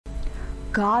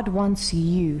God wants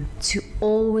you to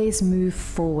always move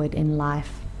forward in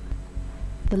life.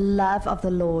 The love of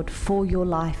the Lord for your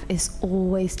life is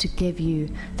always to give you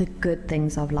the good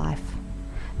things of life.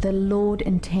 The Lord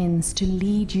intends to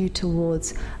lead you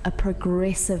towards a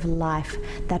progressive life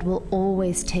that will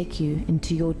always take you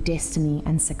into your destiny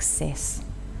and success.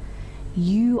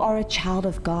 You are a child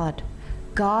of God.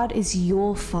 God is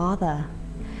your Father.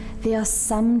 There are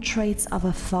some traits of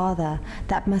a father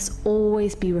that must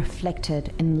always be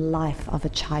reflected in the life of a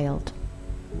child.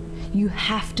 You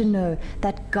have to know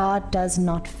that God does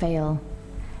not fail,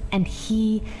 and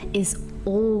He is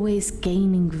always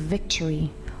gaining victory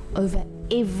over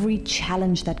every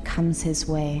challenge that comes His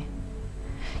way.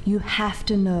 You have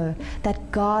to know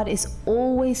that God is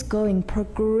always going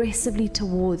progressively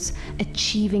towards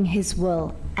achieving His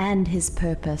will and His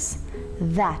purpose.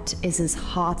 That is His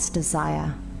heart's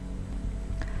desire.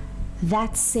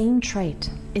 That same trait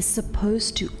is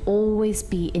supposed to always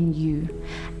be in you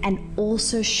and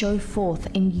also show forth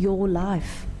in your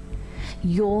life.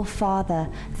 Your Father,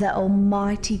 the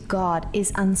Almighty God,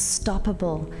 is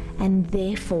unstoppable, and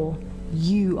therefore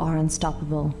you are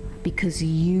unstoppable because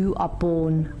you are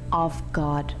born of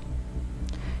God.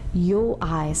 Your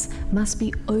eyes must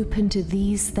be open to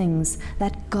these things,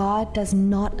 that God does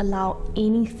not allow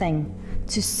anything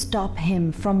to stop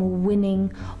Him from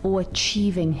winning or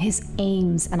achieving His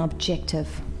aims and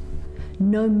objective.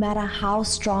 No matter how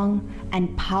strong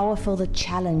and powerful the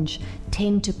challenge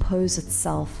tend to pose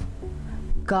itself,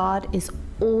 God is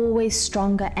always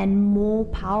stronger and more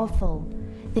powerful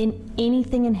than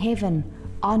anything in heaven,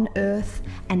 on earth,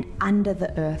 and under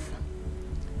the earth.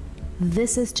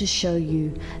 This is to show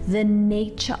you the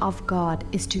nature of God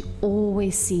is to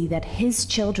always see that His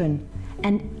children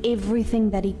and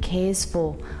everything that He cares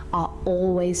for are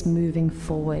always moving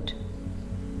forward.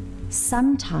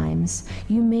 Sometimes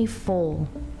you may fall,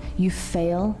 you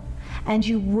fail, and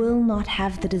you will not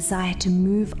have the desire to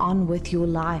move on with your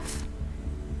life.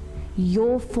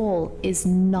 Your fall is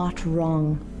not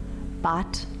wrong,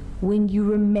 but when you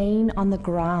remain on the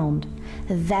ground,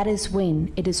 that is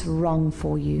when it is wrong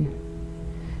for you.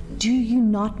 Do you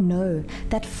not know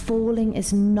that falling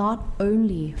is not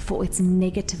only for its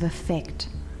negative effect?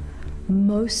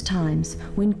 Most times,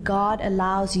 when God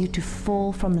allows you to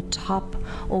fall from the top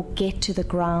or get to the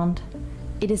ground,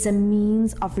 it is a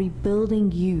means of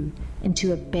rebuilding you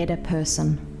into a better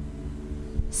person.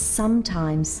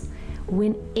 Sometimes,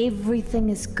 when everything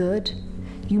is good,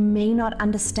 you may not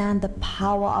understand the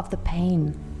power of the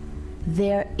pain.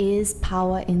 There is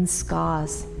power in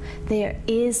scars. There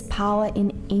is power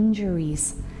in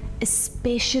injuries,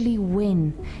 especially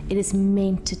when it is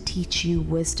meant to teach you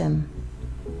wisdom.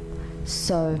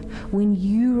 So, when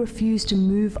you refuse to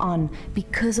move on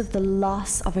because of the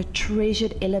loss of a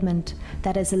treasured element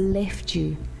that has left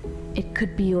you, it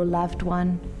could be your loved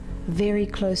one, very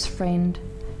close friend,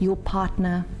 your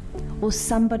partner, or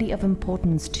somebody of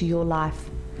importance to your life,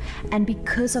 and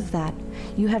because of that,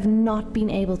 you have not been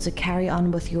able to carry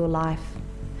on with your life.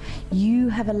 You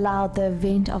have allowed the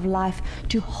event of life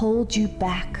to hold you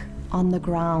back on the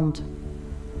ground.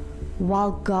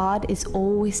 While God is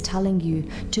always telling you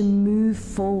to move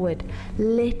forward,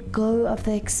 let go of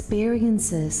the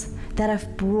experiences that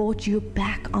have brought you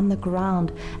back on the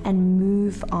ground and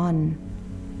move on.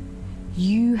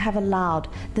 You have allowed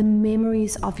the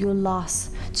memories of your loss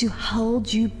to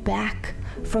hold you back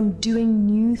from doing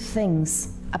new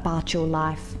things about your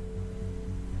life.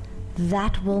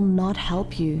 That will not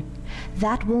help you.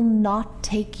 That will not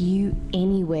take you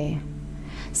anywhere.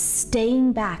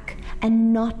 Staying back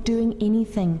and not doing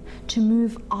anything to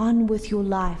move on with your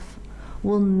life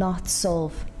will not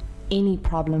solve any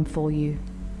problem for you.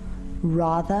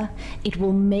 Rather, it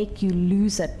will make you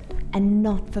lose it and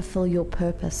not fulfill your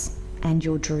purpose and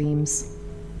your dreams.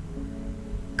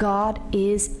 God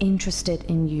is interested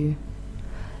in you.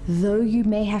 Though you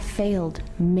may have failed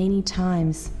many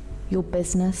times, your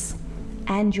business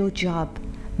and your job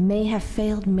may have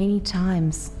failed many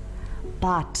times,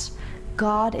 but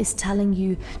God is telling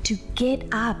you to get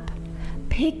up,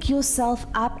 pick yourself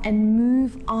up and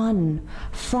move on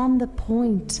from the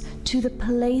point to the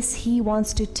place He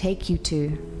wants to take you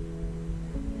to.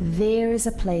 There is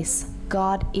a place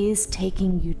God is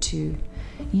taking you to.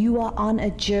 You are on a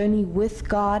journey with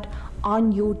God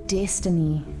on your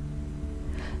destiny.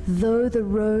 Though the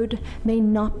road may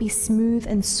not be smooth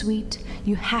and sweet,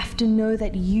 you have to know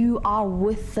that you are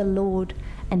with the Lord,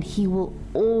 and He will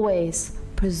always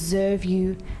preserve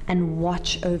you and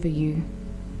watch over you.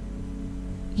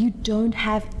 You don't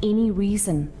have any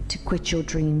reason to quit your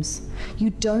dreams.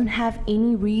 You don't have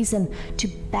any reason to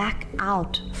back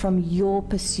out from your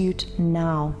pursuit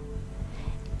now.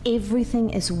 everything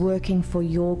is working for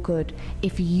your good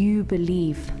if you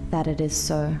believe that it is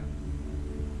so.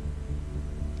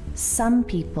 Some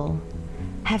people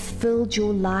have filled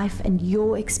your life and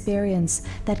your experience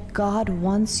that God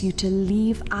wants you to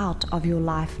leave out of your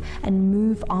life and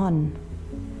move on.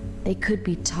 They could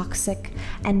be toxic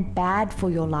and bad for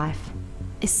your life,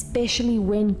 especially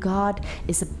when God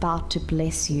is about to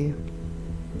bless you.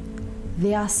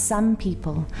 There are some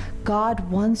people God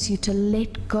wants you to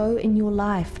let go in your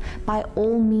life by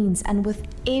all means and with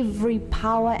every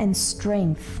power and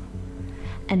strength.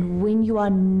 And when you are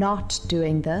not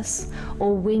doing this,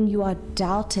 or when you are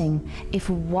doubting if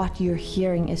what you're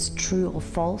hearing is true or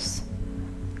false,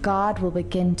 God will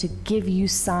begin to give you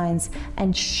signs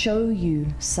and show you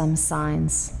some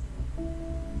signs.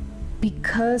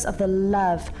 Because of the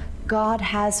love God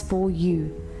has for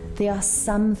you, there are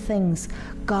some things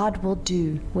God will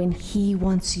do when He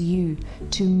wants you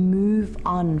to move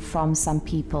on from some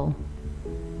people.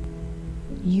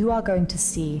 You are going to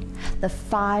see the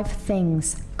 5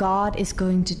 things God is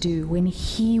going to do when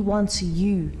He wants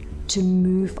you to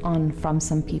move on from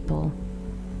some people.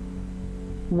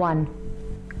 1.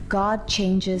 God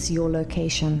changes your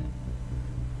location.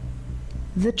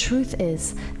 The truth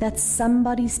is that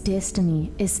somebody's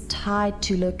destiny is tied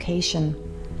to location.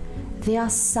 There are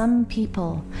some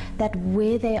people that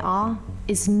where they are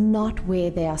is not where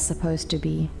they are supposed to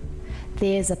be.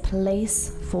 There's a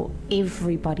place for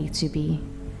everybody to be.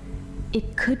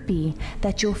 It could be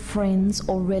that your friends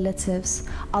or relatives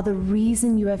are the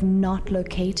reason you have not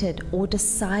located or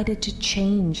decided to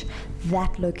change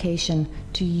that location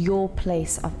to your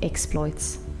place of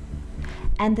exploits.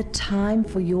 And the time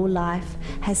for your life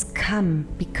has come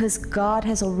because God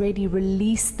has already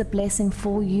released the blessing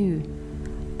for you.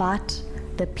 But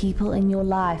the people in your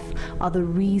life are the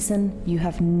reason you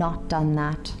have not done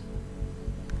that.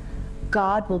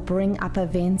 God will bring up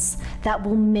events that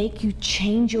will make you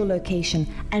change your location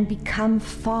and become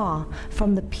far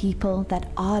from the people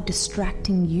that are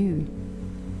distracting you.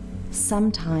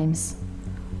 Sometimes,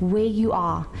 where you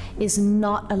are is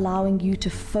not allowing you to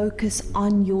focus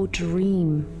on your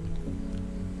dream.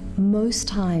 Most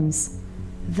times,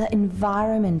 the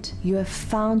environment you have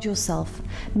found yourself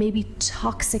may be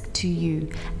toxic to you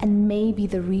and may be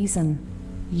the reason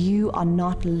you are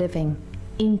not living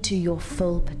into your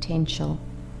full potential.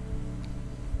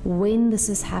 When this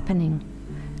is happening,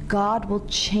 God will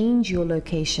change your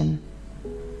location.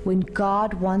 When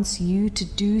God wants you to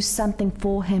do something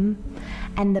for Him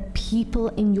and the people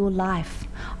in your life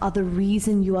are the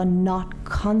reason you are not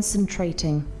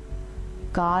concentrating,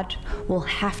 God will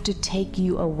have to take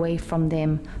you away from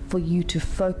them for you to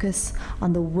focus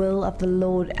on the will of the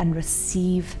Lord and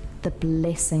receive the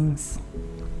blessings.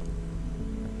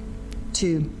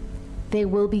 2. There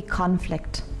will be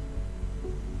conflict.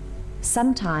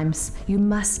 Sometimes you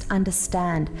must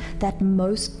understand that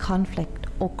most conflict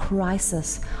or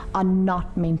crisis are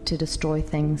not meant to destroy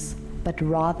things, but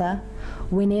rather,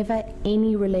 whenever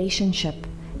any relationship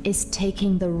is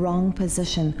taking the wrong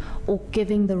position or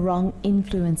giving the wrong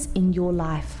influence in your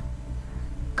life,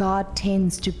 God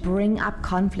tends to bring up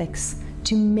conflicts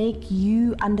to make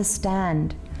you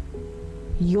understand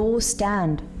your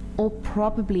stand, or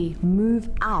probably move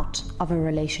out of a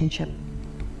relationship.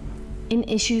 In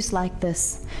issues like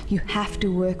this, you have to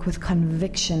work with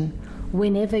conviction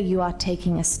whenever you are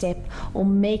taking a step or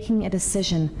making a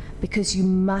decision, because you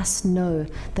must know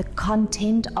the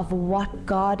content of what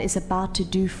God is about to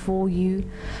do for you,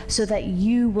 so that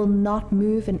you will not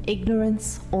move in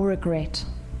ignorance or regret.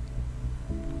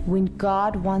 When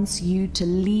God wants you to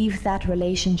leave that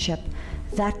relationship,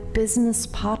 that business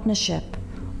partnership,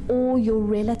 or your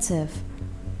relative,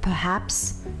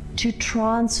 perhaps to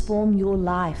transform your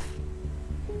life,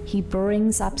 He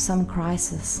brings up some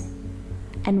crisis.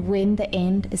 And when the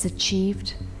end is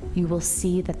achieved, you will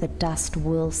see that the dust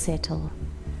will settle.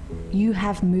 You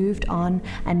have moved on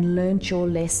and learnt your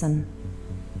lesson.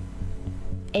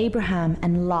 Abraham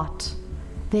and Lot,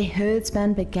 their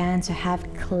herdsmen began to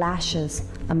have clashes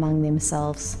among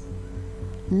themselves.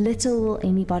 Little will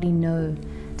anybody know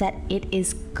that it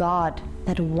is God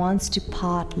that wants to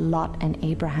part Lot and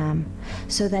Abraham,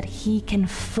 so that He can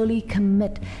fully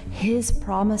commit His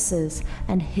promises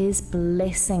and His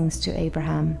blessings to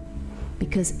Abraham,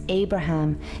 because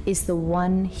Abraham is the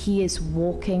one he is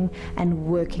walking and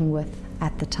working with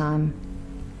at the time.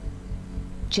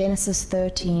 Genesis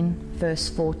 13, verse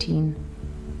 14.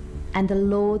 And the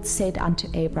Lord said unto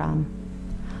Abraham,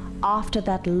 after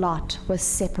that Lot was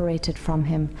separated from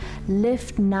him,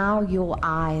 lift now your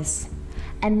eyes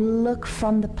and look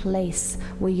from the place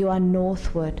where you are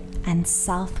northward and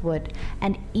southward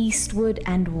and eastward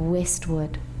and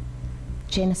westward.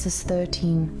 Genesis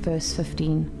 13, verse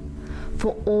 15.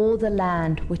 For all the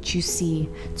land which you see,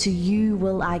 to you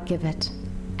will I give it,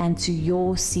 and to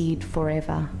your seed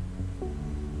forever.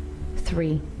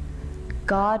 3.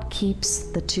 God keeps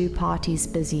the two parties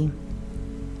busy.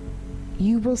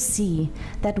 You will see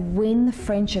that when the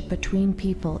friendship between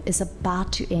people is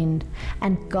about to end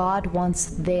and God wants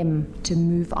them to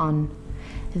move on,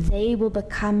 they will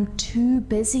become too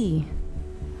busy.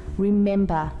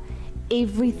 Remember,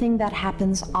 everything that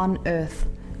happens on earth,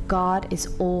 God is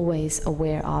always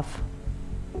aware of.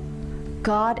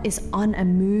 God is on a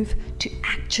move to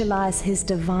actualize His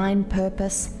divine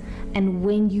purpose, and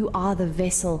when you are the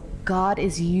vessel God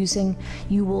is using,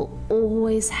 you will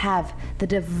always have the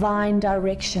divine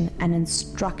direction and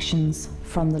instructions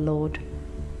from the Lord.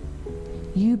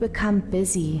 You become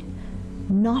busy,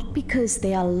 not because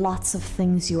there are lots of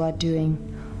things you are doing,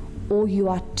 or you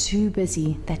are too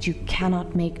busy that you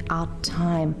cannot make out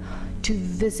time to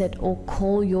visit or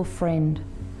call your friend,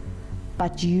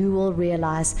 but you will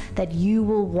realize that you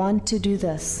will want to do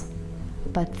this,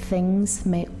 but things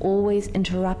may always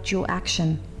interrupt your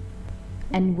action.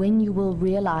 And when you will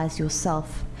realize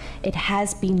yourself, it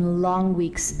has been long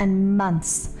weeks and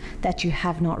months that you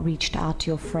have not reached out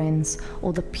to your friends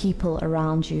or the people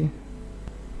around you.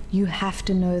 You have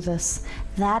to know this,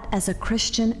 that as a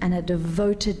Christian and a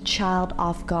devoted child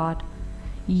of God,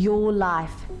 your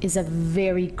life is a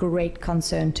very great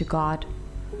concern to God.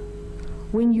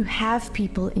 When you have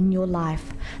people in your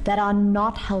life that are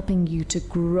not helping you to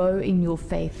grow in your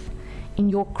faith, in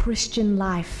your Christian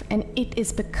life, and it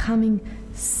is becoming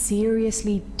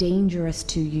seriously dangerous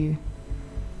to you,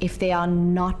 if they are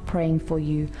not praying for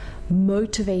you,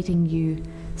 motivating you,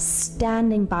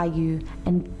 standing by you,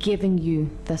 and giving you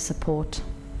the support,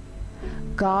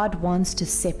 God wants to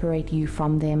separate you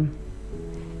from them.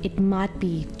 It might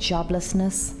be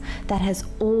joblessness that has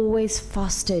always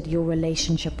fostered your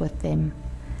relationship with them,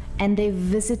 and they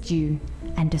visit you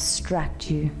and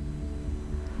distract you.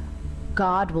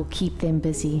 God will keep them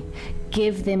busy,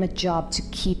 give them a job to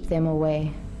keep them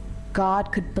away.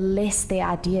 God could bless their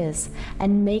ideas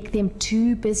and make them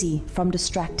too busy from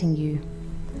distracting you.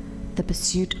 The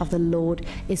pursuit of the Lord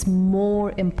is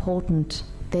more important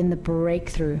than the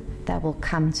breakthrough that will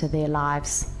come to their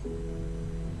lives.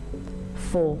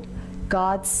 4.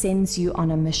 God sends you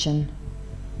on a mission.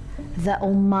 The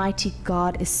Almighty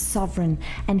God is sovereign,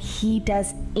 and He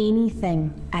does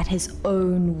anything at His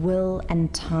own will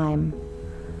and time.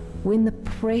 When the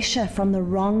pressure from the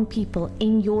wrong people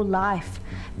in your life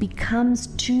becomes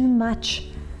too much,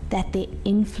 that their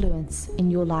influence in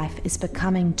your life is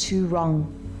becoming too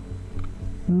wrong,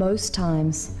 most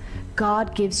times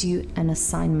God gives you an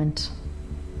assignment.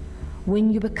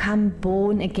 When you become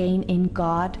born again in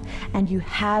God and you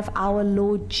have our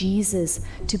Lord Jesus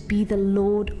to be the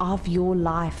Lord of your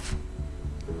life,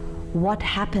 what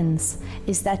happens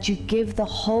is that you give the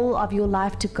whole of your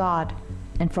life to God,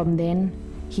 and from then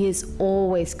He is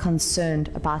always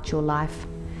concerned about your life,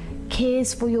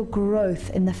 cares for your growth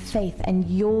in the faith and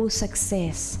your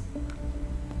success.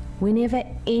 Whenever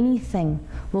anything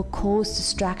will cause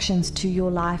distractions to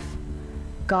your life,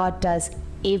 God does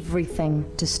everything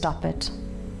to stop it.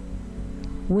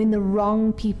 When the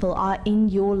wrong people are in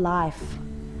your life,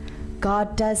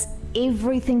 God does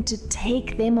everything to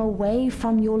take them away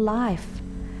from your life.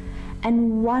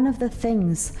 And one of the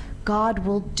things God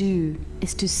will do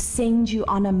is to send you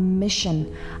on a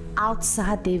mission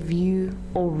outside their view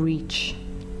or reach.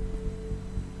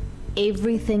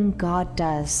 Everything God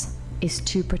does is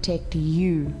to protect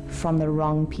you from the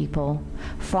wrong people,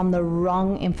 from the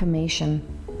wrong information,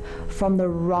 from the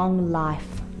wrong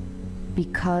life.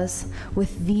 Because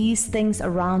with these things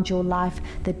around your life,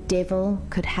 the devil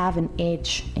could have an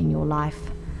edge in your life.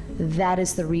 That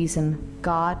is the reason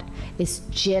God is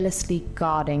jealously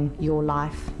guarding your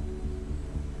life.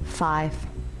 5.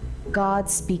 God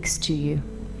speaks to you.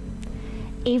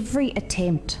 Every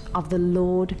attempt of the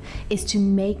Lord is to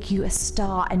make you a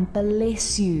star and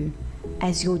bless you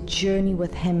as your journey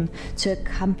with Him to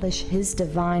accomplish His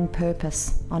divine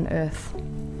purpose on earth.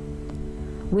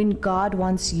 When God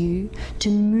wants you to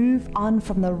move on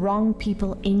from the wrong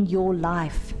people in your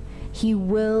life, He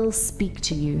will speak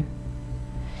to you.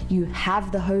 You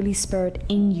have the Holy Spirit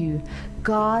in you.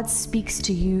 God speaks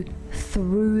to you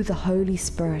through the Holy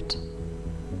Spirit.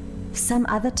 Some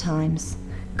other times,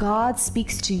 God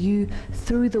speaks to you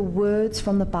through the words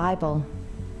from the Bible.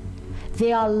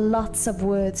 There are lots of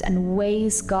words and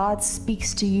ways God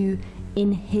speaks to you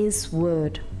in His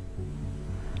Word.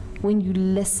 When you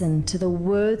listen to the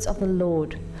words of the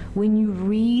Lord, when you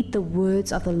read the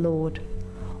words of the Lord,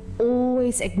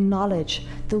 always acknowledge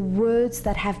the words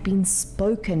that have been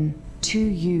spoken to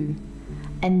you.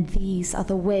 And these are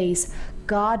the ways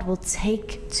God will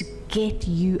take to get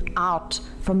you out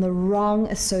from the wrong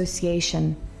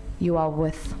association you are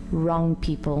with, wrong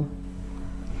people.